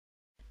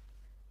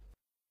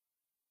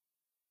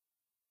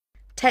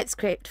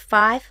TAPESCRIPT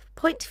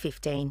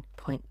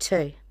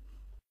 5.15.2.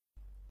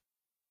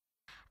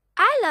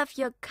 I love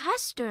your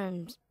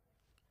costumes.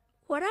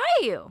 What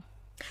are you?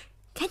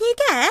 Can you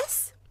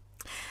guess?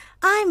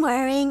 I'm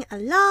wearing a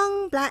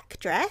long black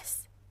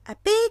dress, a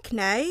big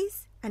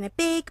nose and a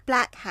big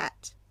black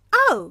hat.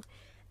 Oh,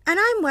 and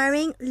I'm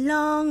wearing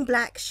long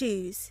black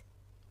shoes.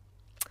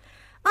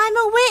 I'm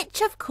a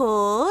witch, of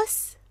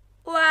course.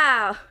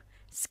 Wow,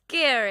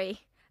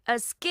 scary. A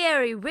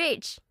scary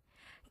witch.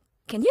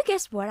 Can you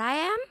guess what I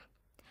am?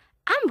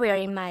 I'm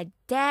wearing my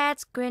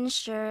dad's green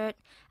shirt.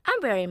 I'm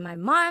wearing my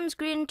mom's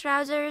green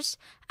trousers.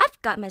 I've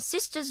got my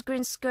sister's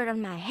green skirt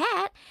on my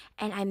head,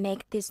 and I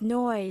make this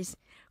noise.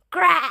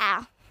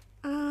 Growl!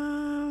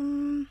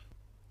 Growl!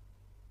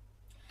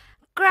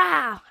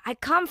 I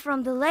come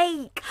from the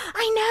lake.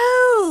 I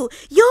know!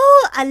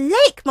 You're a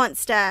lake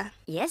monster.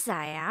 Yes,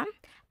 I am.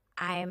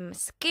 I'm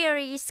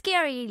scary,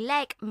 scary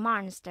lake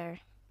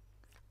monster.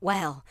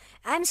 Well,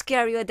 I'm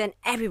scarier than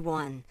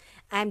everyone.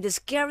 I'm the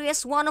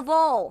scariest one of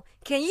all.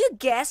 Can you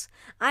guess?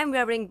 I'm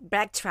wearing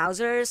black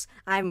trousers.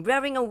 I'm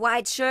wearing a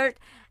white shirt.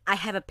 I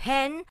have a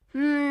pen.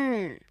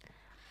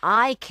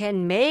 I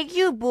can make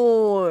you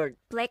bored.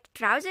 Black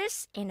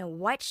trousers and a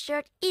white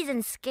shirt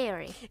isn't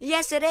scary.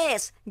 Yes, it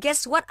is.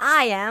 Guess what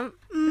I am?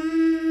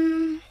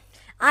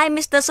 I'm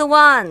Mr.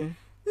 Sawan.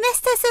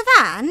 Mr.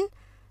 Savan?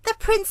 The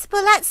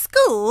principal at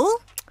school?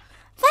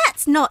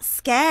 That's not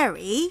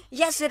scary.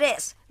 Yes, it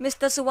is.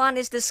 Mr. Sawan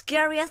is the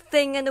scariest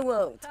thing in the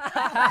world.